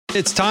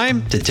It's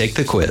time to take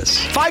the quiz.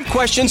 5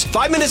 questions,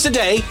 5 minutes a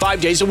day,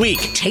 5 days a week.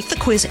 Take the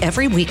quiz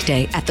every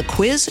weekday at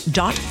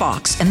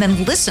thequiz.fox and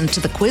then listen to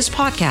the quiz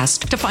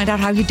podcast to find out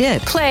how you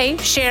did. Play,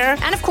 share,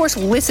 and of course,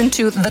 listen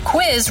to the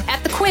quiz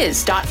at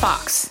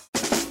thequiz.fox.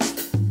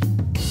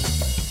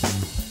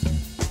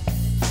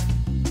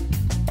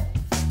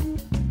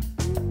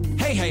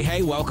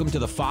 Hey, welcome to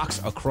the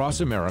Fox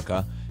Across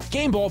America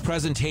Game Ball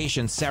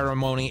presentation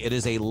ceremony. It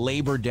is a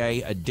Labor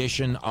Day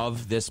edition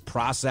of this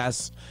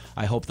process.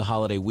 I hope the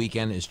holiday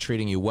weekend is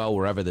treating you well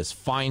wherever this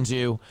finds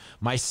you.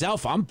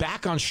 Myself, I'm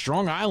back on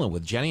Strong Island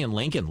with Jenny and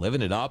Lincoln,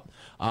 living it up.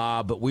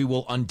 But we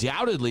will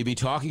undoubtedly be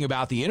talking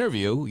about the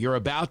interview you're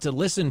about to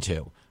listen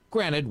to.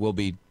 Granted, we'll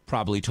be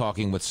probably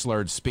talking with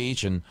slurred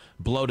speech and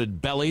bloated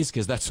bellies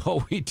because that's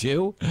what we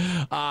do.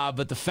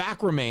 But the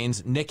fact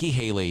remains, Nikki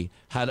Haley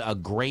had a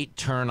great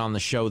turn on the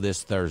show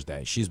this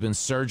Thursday. She's been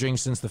surging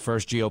since the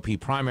first GOP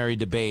primary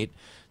debate,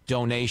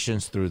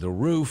 donations through the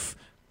roof.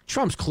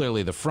 Trump's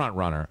clearly the front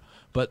runner.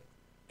 But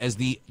as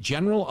the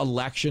general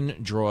election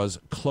draws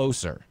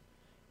closer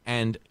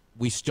and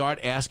we start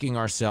asking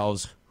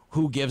ourselves,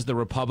 who gives the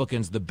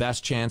Republicans the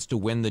best chance to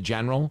win the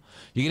general,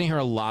 you're going to hear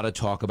a lot of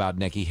talk about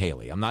Nikki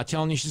Haley. I'm not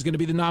telling you she's going to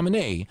be the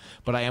nominee,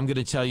 but I am going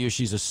to tell you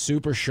she's a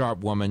super sharp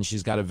woman.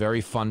 She's got a very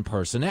fun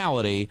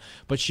personality,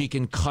 but she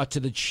can cut to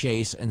the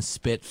chase and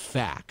spit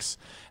facts.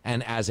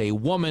 And as a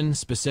woman,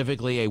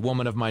 specifically a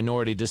woman of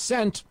minority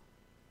descent,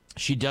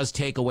 she does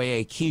take away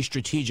a key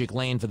strategic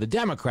lane for the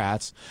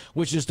Democrats,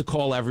 which is to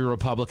call every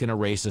Republican a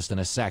racist and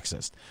a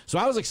sexist. So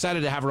I was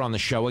excited to have her on the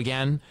show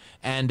again,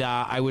 and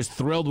I was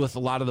thrilled with a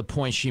lot of the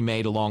points she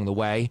made along the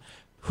way.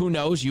 Who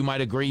knows? You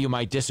might agree, you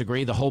might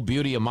disagree. The whole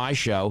beauty of my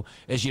show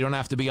is you don't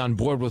have to be on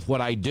board with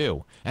what I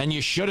do, and you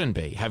shouldn't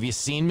be. Have you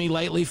seen me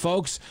lately,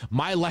 folks?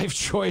 My life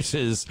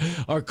choices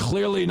are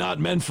clearly not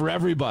meant for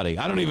everybody.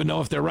 I don't even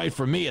know if they're right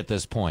for me at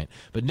this point.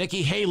 But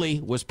Nikki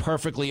Haley was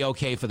perfectly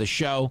okay for the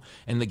show,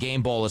 and the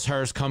game ball is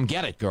hers. Come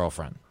get it,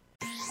 girlfriend.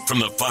 From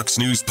the Fox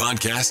News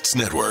Podcasts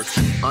Network.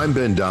 I'm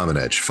Ben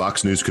Domenech,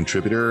 Fox News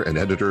contributor and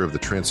editor of the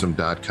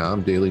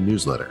Transom.com daily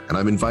newsletter, and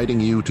I'm inviting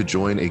you to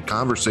join a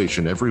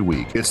conversation every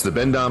week. It's the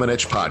Ben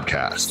Domenech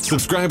Podcast.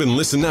 Subscribe and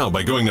listen now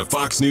by going to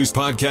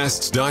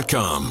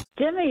foxnewspodcasts.com.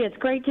 Jimmy, it's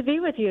great to be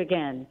with you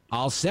again.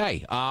 I'll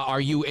say, are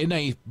you in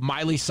a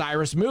Miley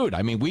Cyrus mood?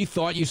 I mean, we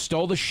thought you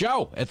stole the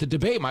show at the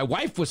debate. My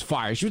wife was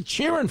fired. She was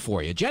cheering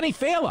for you. Jenny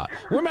Fela.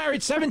 We're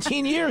married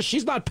 17 years.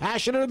 She's not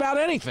passionate about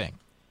anything.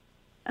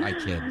 I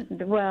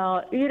kid.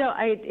 Well, you know,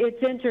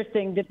 it's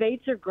interesting.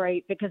 Debates are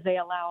great because they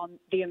allow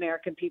the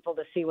American people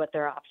to see what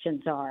their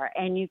options are.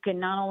 And you can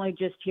not only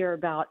just hear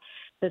about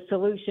the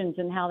solutions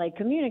and how they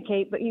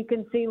communicate, but you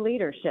can see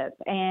leadership.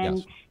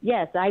 And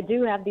yes, I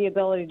do have the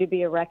ability to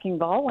be a wrecking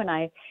ball when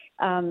I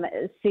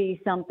see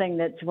something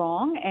that's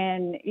wrong.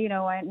 And, you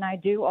know, and I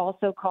do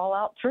also call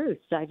out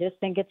truths. I just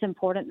think it's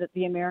important that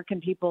the American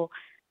people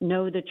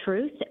know the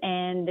truth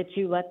and that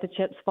you let the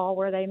chips fall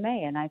where they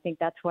may. And I think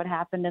that's what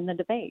happened in the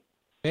debate.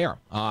 Fair.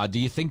 Do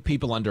you think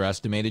people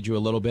underestimated you a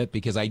little bit?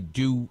 Because I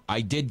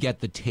did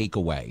get the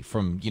takeaway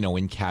from, you know,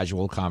 in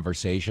casual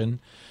conversation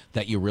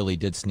that you really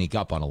did sneak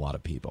up on a lot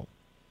of people.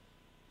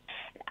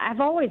 I've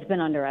always been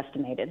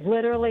underestimated,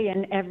 literally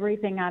in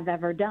everything I've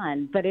ever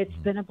done, but it's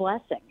been a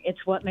blessing.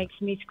 It's what makes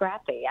me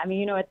scrappy. I mean,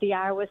 you know, at the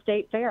Iowa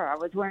State Fair, I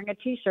was wearing a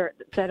T-shirt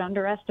that said,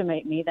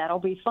 "Underestimate me, that'll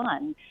be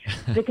fun,"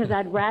 because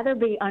I'd rather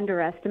be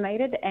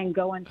underestimated and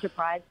go and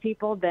surprise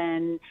people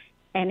than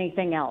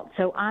anything else.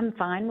 So I'm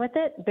fine with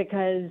it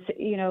because,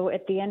 you know,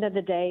 at the end of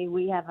the day,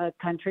 we have a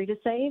country to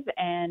save,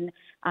 and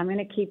I'm going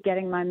to keep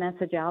getting my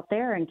message out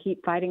there and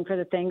keep fighting for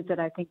the things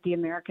that I think the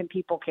American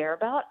people care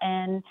about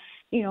and,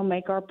 you know,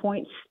 make our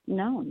points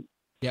known.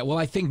 Yeah, well,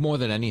 I think more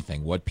than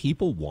anything, what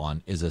people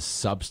want is a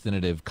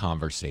substantive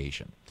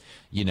conversation.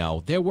 You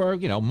know, there were,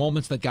 you know,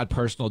 moments that got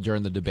personal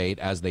during the debate,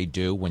 as they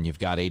do when you've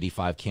got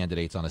 85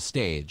 candidates on a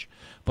stage.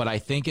 But I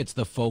think it's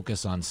the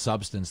focus on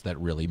substance that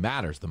really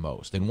matters the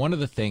most. And one of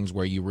the things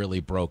where you really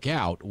broke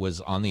out was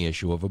on the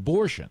issue of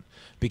abortion,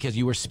 because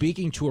you were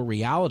speaking to a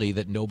reality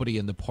that nobody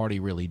in the party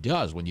really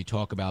does when you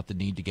talk about the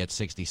need to get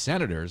 60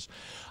 senators.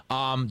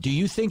 Do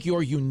you think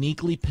you're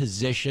uniquely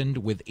positioned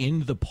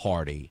within the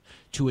party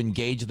to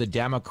engage the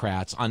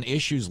Democrats on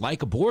issues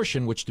like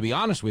abortion, which, to be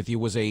honest with you,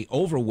 was a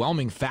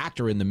overwhelming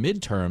factor in the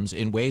midterms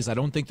in ways I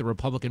don't think the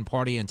Republican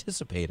Party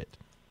anticipated?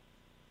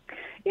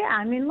 Yeah,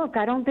 I mean, look,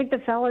 I don't think the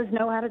fellas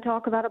know how to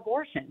talk about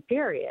abortion,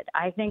 period.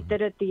 I think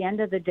that at the end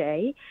of the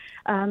day,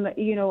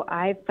 you know,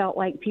 I felt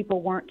like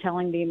people weren't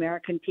telling the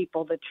American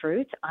people the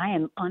truth. I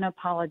am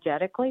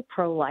unapologetically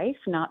pro-life,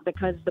 not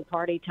because the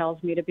party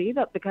tells me to be,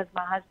 but because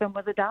my husband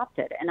was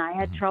adopted and I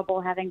had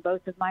trouble having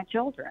both of my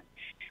children.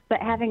 But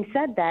having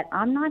said that,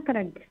 I'm not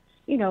going to,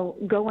 you know,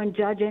 go and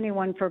judge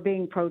anyone for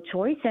being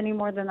pro-choice any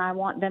more than I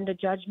want them to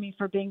judge me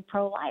for being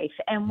pro-life.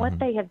 And what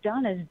they have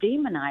done is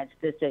demonized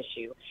this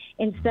issue.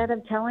 Instead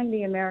of telling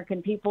the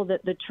American people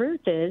that the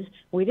truth is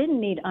we didn't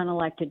need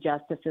unelected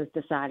justices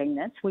deciding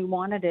this. We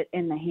wanted it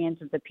in the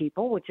hands of the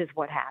people, which is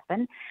what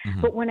happened.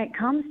 But when it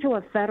comes to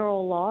a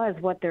federal law, is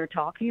what they're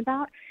talking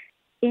about,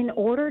 in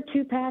order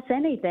to pass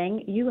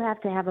anything, you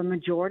have to have a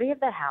majority of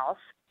the House,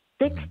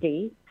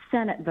 60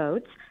 Senate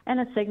votes,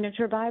 and a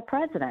signature by a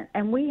president.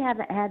 And we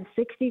haven't had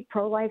 60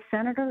 pro-life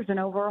senators in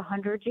over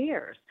 100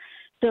 years.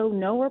 So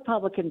no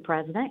Republican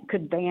president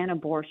could ban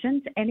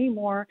abortions any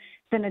more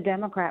than a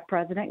Democrat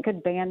president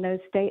could ban those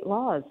state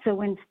laws.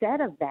 So instead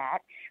of that,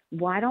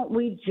 why don't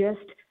we just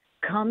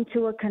come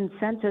to a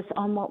consensus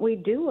on what we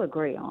do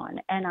agree on?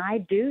 And I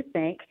do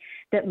think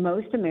that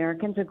most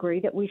Americans agree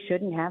that we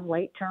shouldn't have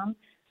late-term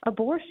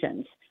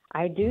abortions.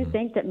 I do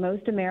think that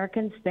most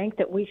Americans think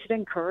that we should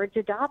encourage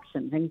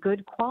adoptions and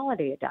good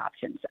quality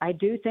adoptions. I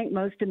do think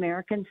most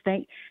Americans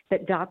think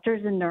that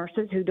doctors and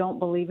nurses who don't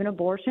believe in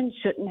abortion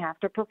shouldn't have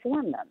to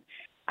perform them.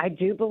 I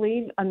do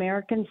believe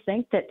Americans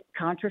think that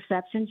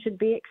contraception should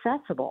be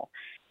accessible.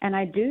 And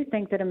I do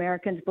think that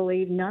Americans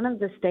believe none of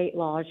the state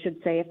laws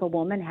should say if a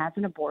woman has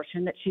an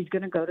abortion that she's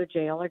going to go to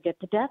jail or get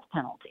the death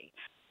penalty.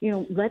 You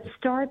know, let's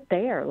start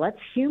there. Let's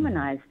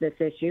humanize this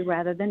issue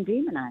rather than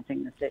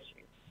demonizing this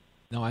issue.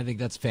 No, I think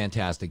that's a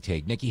fantastic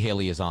take. Nikki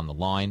Haley is on the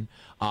line.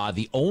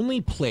 The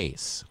only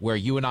place where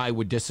you and I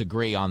would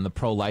disagree on the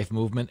pro-life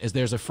movement is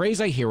there's a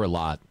phrase I hear a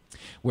lot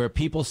where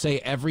people say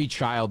every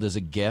child is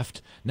a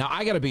gift. Now,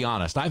 I got to be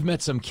honest. I've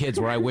met some kids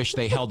where I wish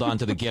they held on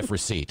to the gift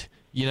receipt.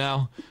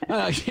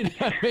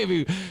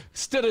 Maybe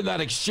stood in that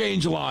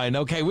exchange line.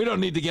 Okay, we don't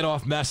need to get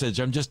off message.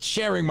 I'm just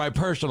sharing my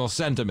personal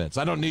sentiments.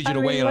 I don't need you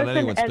to weigh in on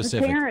anyone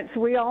specific. As parents,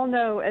 we all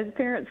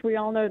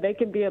know they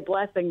can be a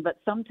blessing, but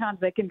sometimes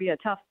they can be a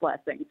tough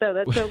blessing. So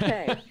that's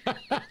okay.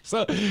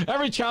 So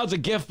every child's a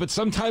gift, but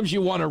sometimes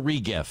you want a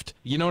re-gift.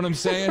 You know what I'm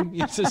saying?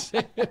 You just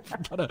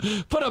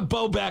put a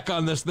bow back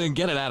on this thing,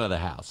 get it out of the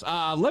house.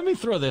 Let me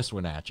throw this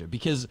one at you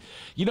because,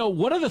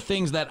 one of the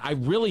things that I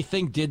really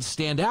think did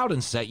stand out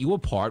and set you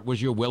apart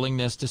was your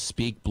willingness to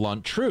speak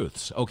blunt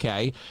truths,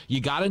 okay? You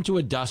got into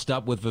a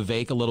dust-up with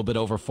Vivek a little bit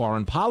over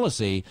foreign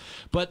policy,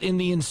 but in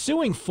the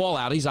ensuing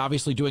fallout, he's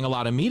obviously doing a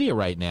lot of media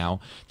right now.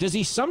 Does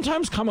he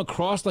sometimes come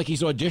across like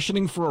he's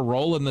auditioning for a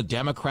role in the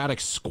Democratic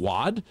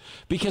squad?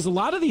 Because a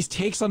lot of these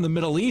takes on the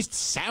Middle East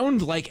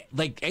sound like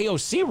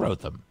AOC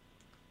wrote them.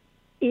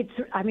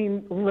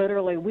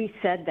 Literally, we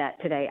said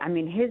that today.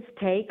 His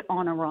take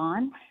on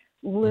Iran,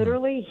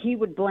 literally, he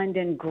would blend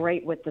in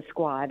great with the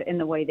squad in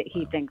the way that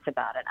he thinks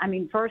about it.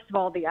 First of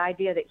all, the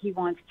idea that he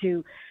wants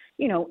to,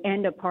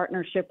 end a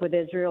partnership with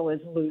Israel is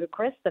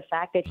ludicrous. The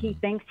fact that he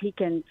thinks he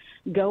can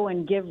go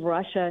and give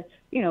Russia,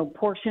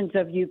 portions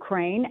of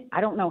Ukraine.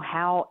 I don't know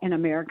how an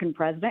American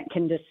president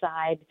can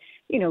decide,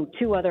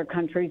 two other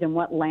countries and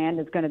what land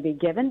is going to be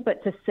given.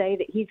 But to say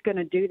that he's going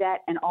to do that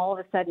and all of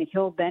a sudden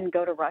he'll then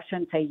go to Russia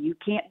and say, you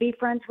can't be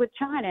friends with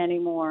China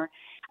anymore.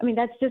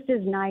 That's just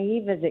as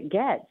naive as it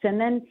gets. And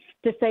then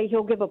to say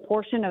he'll give a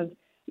portion of,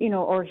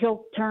 or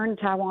he'll turn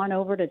Taiwan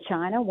over to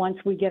China once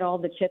we get all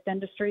the chip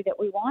industry that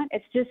we want.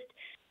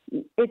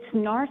 It's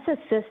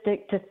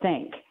narcissistic to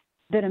think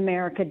that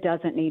America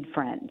doesn't need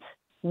friends.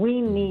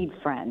 We need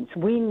friends.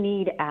 We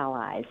need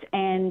allies.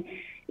 And,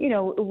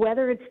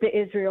 whether it's the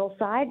Israel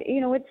side,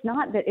 it's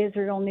not that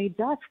Israel needs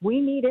us. We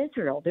need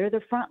Israel. They're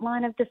the front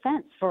line of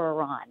defense for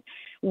Iran.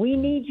 We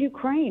need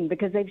Ukraine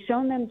because they've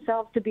shown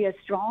themselves to be a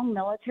strong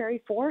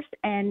military force.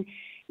 And,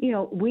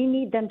 we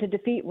need them to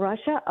defeat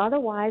Russia.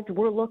 Otherwise,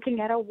 we're looking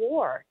at a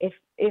war. If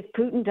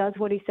Putin does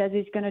what he says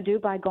he's going to do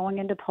by going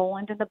into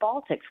Poland and the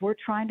Baltics, we're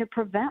trying to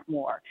prevent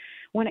war.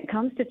 When it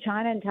comes to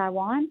China and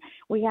Taiwan,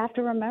 we have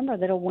to remember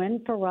that a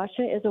win for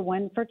Russia is a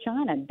win for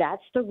China.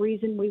 That's the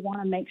reason we want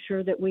to make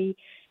sure that we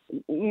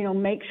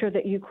make sure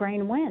that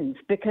Ukraine wins,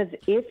 because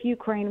if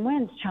Ukraine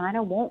wins,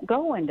 China won't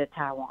go into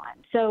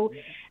Taiwan. So,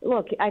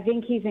 look, I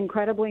think he's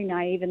incredibly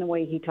naive in the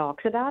way he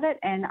talks about it,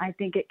 and I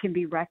think it can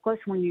be reckless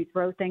when you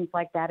throw things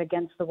like that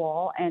against the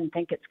wall and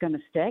think it's going to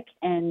stick.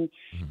 And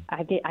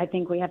I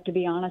think we have to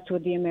be honest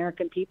with the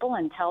American people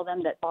and tell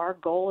them that our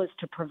goal is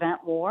to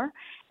prevent war,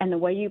 and the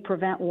way you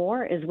prevent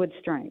war is with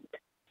strength.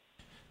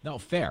 No,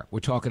 fair.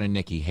 We're talking to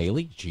Nikki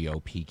Haley,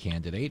 GOP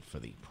candidate for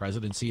the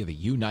presidency of the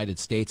United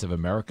States of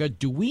America.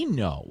 Do we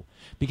know,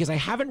 because I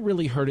haven't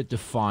really heard it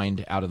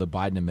defined out of the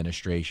Biden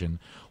administration,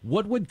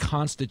 what would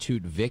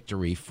constitute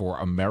victory for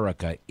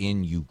America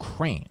in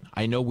Ukraine?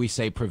 I know we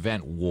say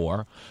prevent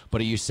war,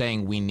 but are you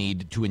saying we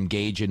need to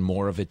engage in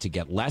more of it to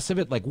get less of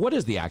it? Like, what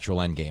is the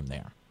actual end game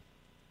there?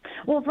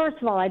 Well, first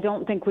of all, I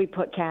don't think we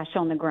put cash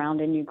on the ground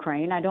in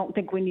Ukraine. I don't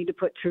think we need to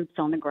put troops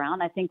on the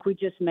ground. I think we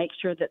just make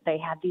sure that they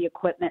have the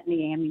equipment and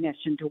the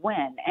ammunition to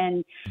win.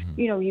 And,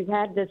 you've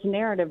had this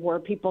narrative where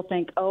people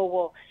think,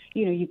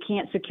 you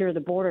can't secure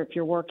the border if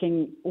you're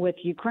working with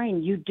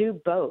Ukraine. You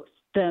do both.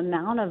 The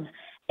amount of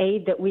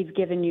aid that we've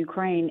given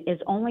Ukraine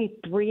is only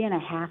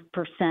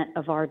 3.5%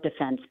 of our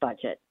defense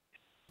budget.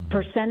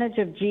 Percentage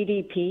of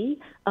GDP,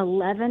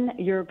 11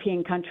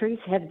 European countries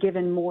have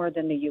given more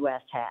than the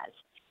U.S. has.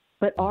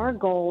 But our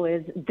goal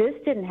is this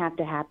didn't have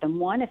to happen.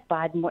 One, if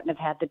Biden wouldn't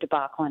have had the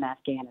debacle in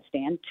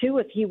Afghanistan. Two,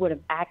 if he would have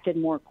acted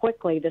more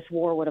quickly, this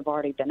war would have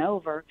already been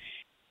over.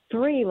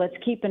 Three, let's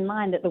keep in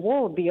mind that the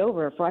war would be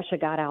over if Russia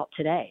got out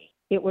today.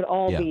 it would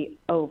all be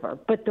over.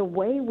 But the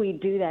way we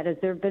do that is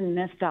there have been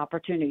missed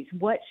opportunities.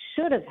 What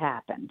should have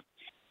happened,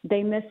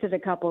 they missed it a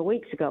couple of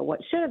weeks ago.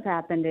 What should have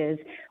happened is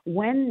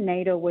when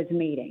NATO was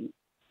meeting,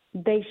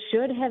 they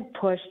should have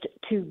pushed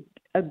to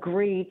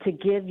agree to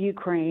give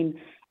Ukraine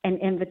an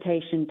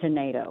invitation to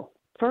NATO.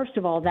 First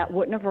of all, that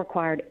wouldn't have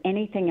required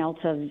anything else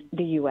of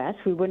the U.S.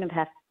 We wouldn't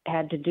have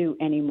had to do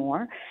any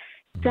more.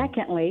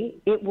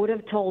 Secondly, it would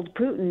have told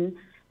Putin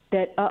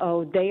that,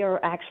 they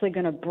are actually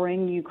going to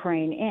bring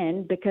Ukraine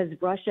in because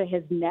Russia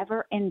has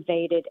never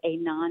invaded a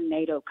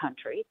non-NATO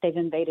country. They've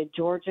invaded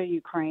Georgia,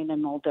 Ukraine,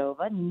 and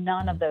Moldova.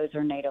 None of those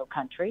are NATO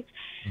countries.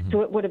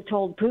 So it would have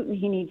told Putin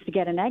he needs to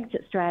get an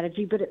exit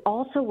strategy, but it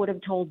also would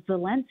have told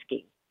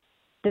Zelensky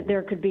that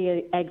there could be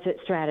an exit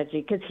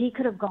strategy because he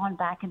could have gone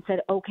back and said,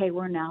 okay,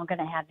 we're now going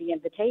to have the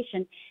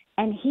invitation,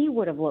 and he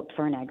would have looked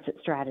for an exit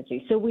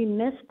strategy. So we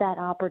missed that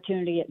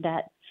opportunity at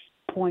that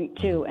point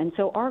too. And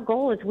so our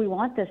goal is we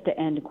want this to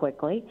end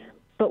quickly,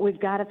 but we've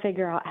got to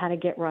figure out how to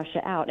get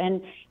Russia out.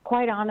 And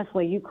quite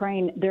honestly,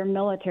 Ukraine, their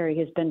military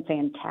has been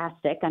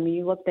fantastic. I mean,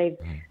 you look, they've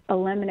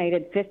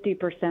eliminated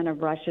 50%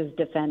 of Russia's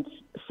defense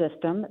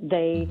system.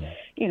 They,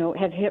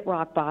 have hit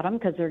rock bottom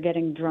because they're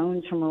getting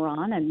drones from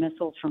Iran and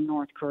missiles from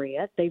North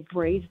Korea. They've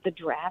raised the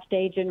draft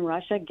age in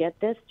Russia, get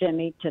this,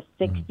 Jimmy, to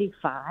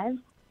 65.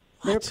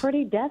 They're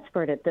pretty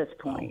desperate at this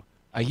point.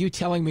 Are you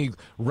telling me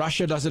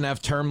Russia doesn't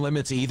have term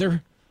limits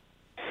either?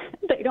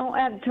 They don't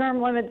have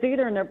term limits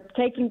either, and they're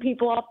taking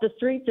people off the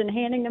streets and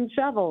handing them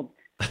shovels.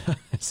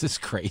 This is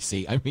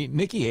crazy. I mean,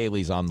 Nikki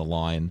Haley's on the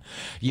line.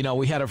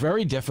 We had a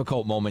very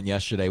difficult moment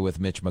yesterday with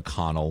Mitch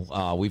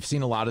McConnell. We've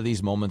seen a lot of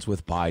these moments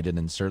with Biden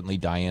and certainly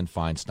Dianne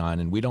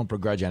Feinstein, and we don't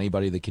begrudge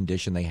anybody the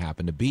condition they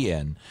happen to be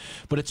in.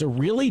 But it's a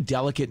really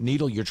delicate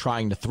needle you're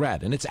trying to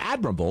thread, and it's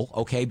admirable,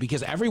 okay,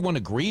 because everyone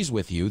agrees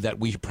with you that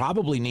we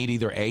probably need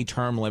either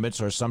term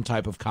limits or some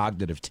type of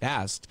cognitive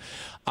test.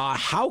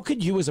 How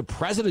could you as a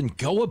president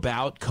go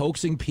about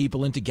coaxing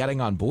people into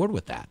getting on board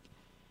with that?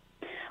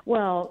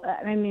 Well,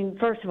 I mean,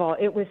 first of all,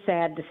 it was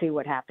sad to see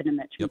what happened to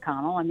Mitch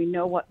McConnell. I mean,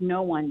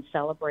 no one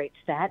celebrates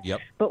that.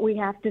 But we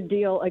have to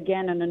deal,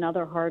 again, in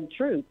another hard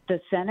truth.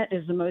 The Senate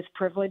is the most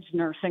privileged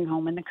nursing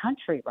home in the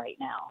country right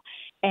now.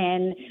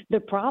 And the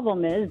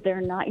problem is they're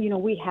not,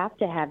 we have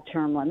to have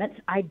term limits.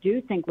 I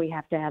do think we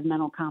have to have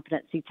mental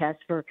competency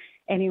tests for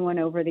anyone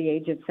over the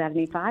age of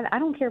 75. I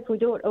don't care if we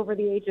do it over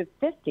the age of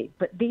 50,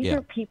 but these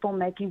are people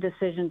making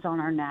decisions on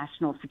our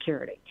national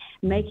security,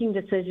 making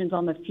decisions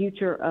on the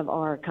future of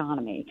our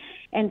economy.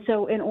 And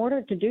so in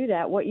order to do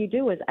that, what you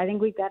do is I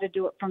think we've got to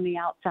do it from the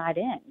outside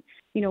in.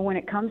 When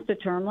it comes to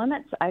term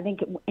limits, I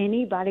think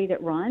anybody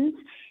that runs,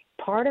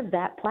 part of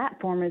that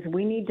platform is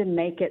we need to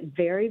make it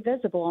very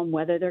visible on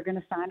whether they're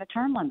going to sign a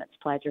term limits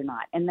pledge or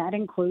not, and that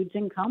includes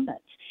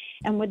incumbents.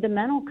 And with the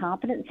mental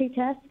competency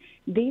test,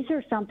 these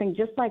are something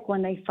just like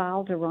when they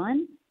file to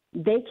run,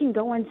 they can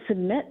go and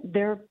submit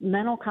their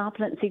mental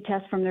competency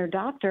test from their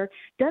doctor.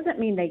 Doesn't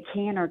mean they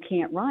can or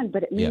can't run,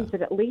 but it means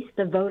that at least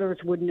the voters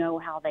would know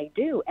how they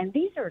do. And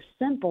these are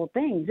simple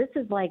things. This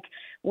is like,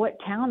 what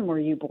town were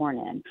you born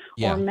in?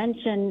 Or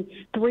mention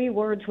 3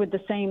 words with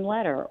the same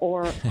letter,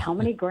 or how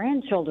many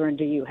grandchildren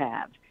do you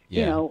have?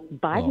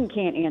 Biden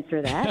can't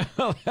answer that.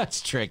 Well,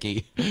 that's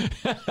tricky.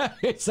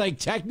 It's like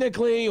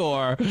technically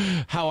or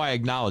how I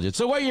acknowledge it.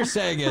 So what you're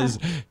saying is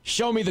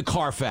show me the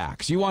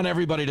Carfax. You want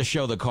everybody to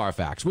show the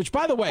Carfax, which,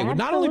 by the way, would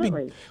not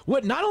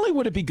only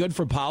would it be good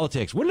for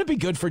politics, wouldn't it be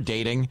good for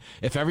dating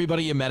if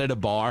everybody you met at a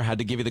bar had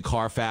to give you the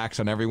Carfax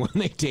on everyone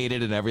they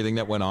dated and everything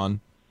that went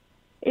on?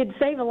 It'd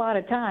save a lot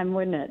of time,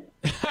 wouldn't it?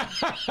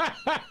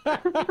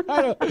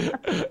 I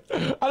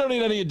don't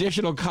need any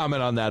additional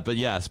comment on that, but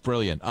yes,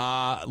 brilliant.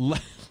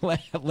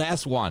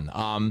 Last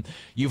one.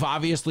 You've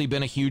obviously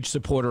been a huge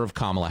supporter of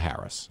Kamala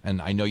Harris,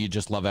 and I know you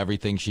just love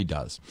everything she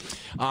does.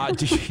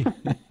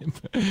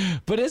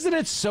 But isn't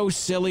it so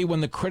silly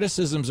when the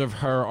criticisms of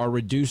her are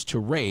reduced to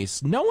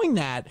race, knowing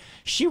that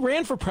she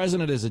ran for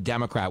president as a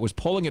Democrat, was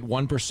polling at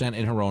 1%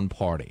 in her own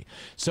party?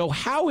 So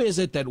how is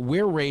it that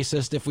we're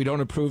racist if we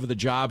don't approve of the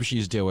job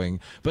she's doing,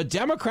 but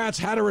Democrats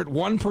had her at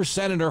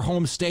 1% in her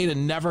home state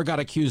and never got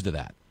accused of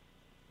that?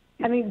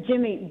 I mean,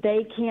 Jimmy,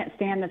 they can't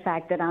stand the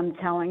fact that I'm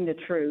telling the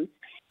truth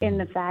in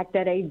the fact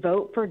that a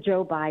vote for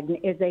Joe Biden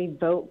is a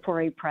vote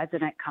for a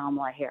President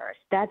Kamala Harris.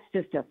 That's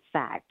just a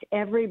fact.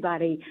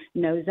 Everybody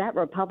knows that.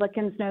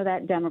 Republicans know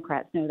that.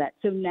 Democrats know that.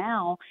 So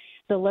now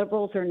the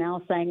liberals are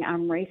now saying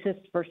I'm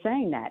racist for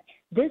saying that.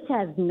 This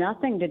has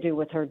nothing to do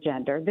with her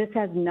gender. This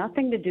has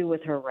nothing to do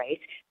with her race.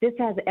 This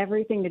has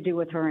everything to do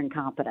with her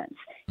incompetence.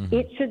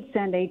 It should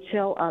send a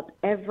chill up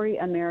every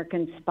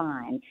American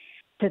spine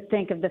to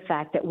think of the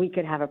fact that we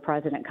could have a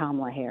President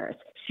Kamala Harris.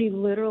 She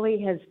literally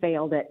has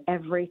failed at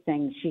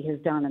everything she has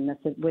done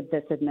with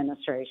this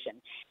administration.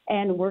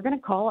 And we're going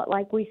to call it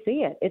like we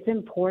see it. It's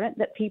important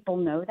that people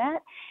know that.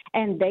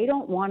 And they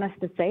don't want us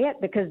to say it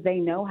because they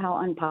know how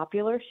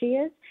unpopular she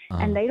is.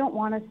 And they don't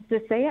want us to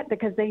say it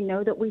because they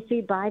know that we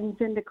see Biden's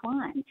in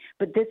decline.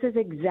 But this is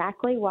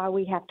exactly why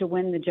we have to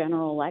win the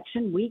general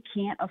election. We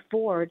can't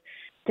afford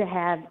to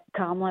have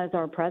Kamala as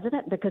our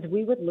president because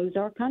we would lose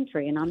our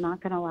country, and I'm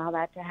not going to allow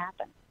that to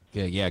happen.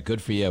 Yeah,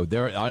 good for you.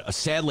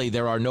 Sadly,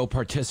 there are no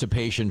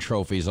participation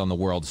trophies on the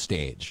world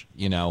stage,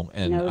 and no,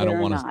 I don't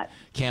want to.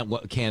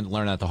 Can't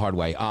learn that the hard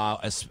way.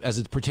 As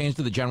it pertains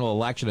to the general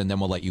election, and then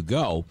we'll let you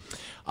go.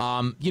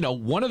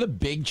 One of the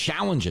big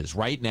challenges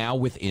right now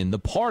within the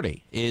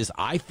party is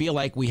I feel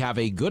like we have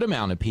a good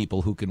amount of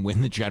people who can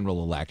win the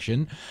general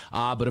election,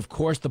 but of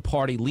course the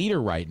party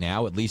leader right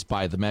now, at least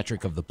by the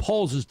metric of the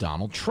polls, is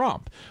Donald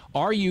Trump.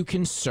 Are you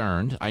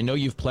concerned? I know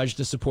you've pledged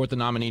to support the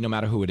nominee no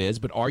matter who it is,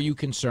 but are you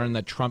concerned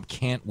that Trump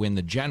can't win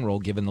the general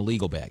given the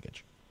legal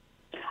baggage?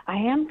 I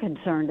am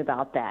concerned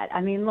about that.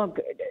 I mean, look,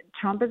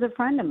 Trump is a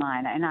friend of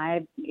mine,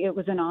 and it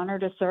was an honor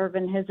to serve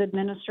in his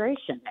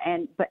administration.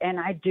 And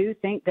I do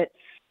think that,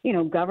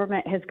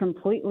 government has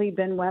completely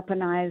been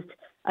weaponized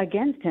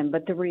against him.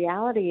 But the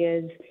reality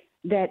is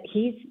that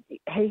he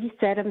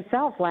said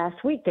himself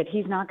last week that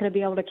he's not going to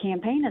be able to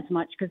campaign as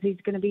much because he's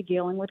going to be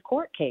dealing with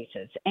court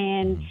cases.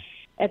 And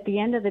at the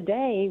end of the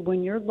day,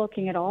 when you're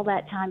looking at all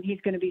that time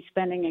he's going to be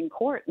spending in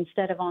court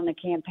instead of on the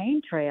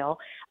campaign trail,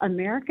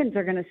 Americans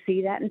are going to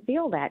see that and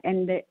feel that.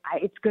 And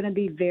it's going to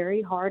be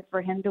very hard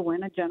for him to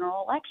win a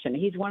general election.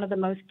 He's one of the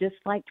most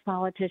disliked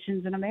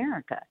politicians in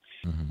America.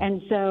 Mm-hmm.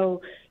 And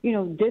so,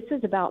 this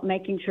is about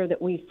making sure that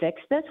we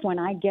fix this. When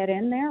I get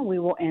in there, we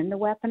will end the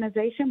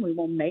weaponization. We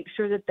will make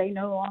sure that they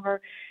no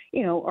longer,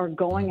 are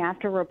going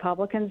after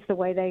Republicans the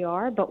way they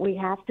are. But we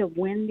have to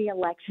win the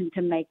election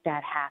to make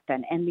that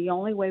happen. And the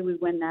only way we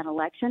win that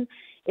election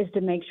is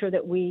to make sure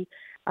that we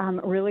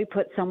really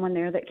put someone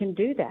there that can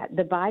do that.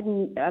 The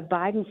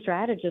Biden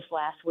strategist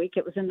last week,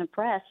 it was in the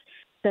press,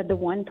 said the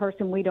one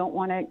person we don't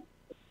want to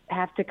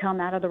have to come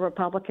out of the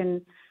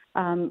Republican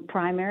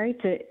primary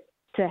to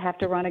have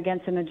to run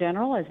against in the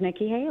general is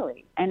Nikki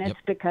Haley. And it's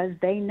because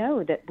they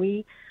know that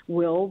we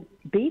will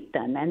beat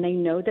them, and they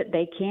know that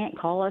they can't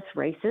call us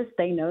racist.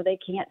 They know they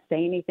can't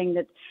say anything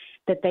that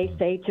they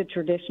say to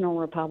traditional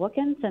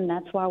Republicans, and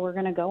that's why we're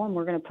going to go and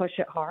we're going to push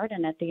it hard.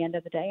 And at the end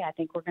of the day, I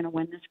think we're going to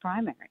win this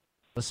primary.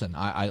 Listen,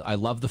 I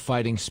love the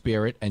fighting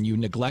spirit, and you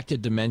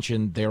neglected to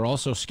mention they're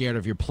also scared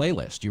of your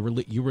playlist.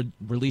 You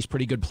release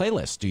pretty good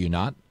playlists, do you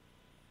not?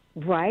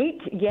 Right.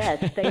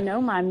 Yes. They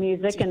know my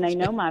music and they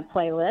know my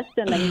playlist,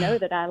 and they know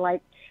that I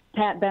like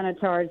Pat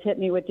Benatar's Hit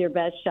Me With Your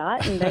Best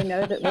Shot, and they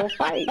know that we'll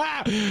fight.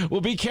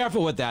 Well, be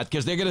careful with that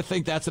because they're going to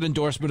think that's an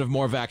endorsement of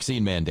more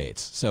vaccine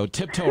mandates. So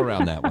tiptoe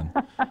around that one.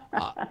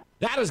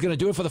 That is going to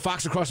do it for the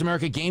Fox Across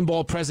America Game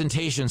Ball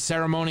presentation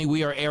ceremony.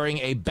 We are airing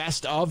a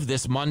best of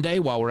this Monday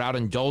while we're out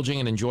indulging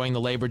and enjoying the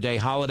Labor Day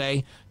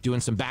holiday, doing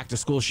some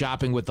back-to-school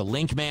shopping with the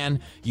Link Man.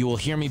 You will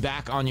hear me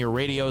back on your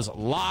radios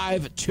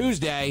live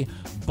Tuesday.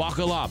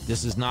 Buckle up.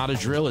 This is not a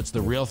drill. It's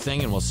the real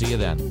thing, and we'll see you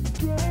then.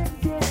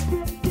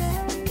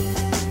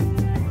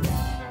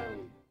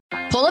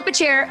 Pull up a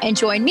chair and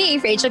join me,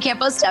 Rachel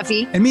Campos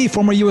Duffy. And me,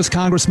 former U.S.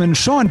 Congressman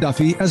Sean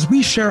Duffy, as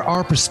we share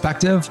our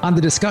perspective on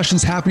the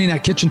discussions happening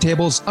at kitchen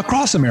tables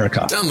across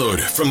America. Download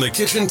From the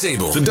Kitchen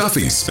Table, The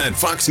Duffys at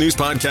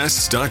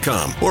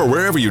foxnewspodcasts.com or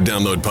wherever you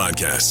download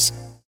podcasts.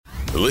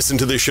 Listen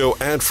to the show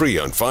ad-free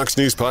on Fox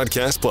News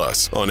Podcast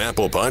Plus, on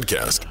Apple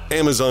Podcast,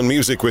 Amazon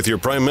Music with your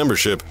Prime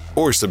membership,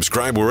 or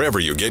subscribe wherever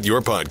you get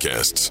your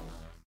podcasts.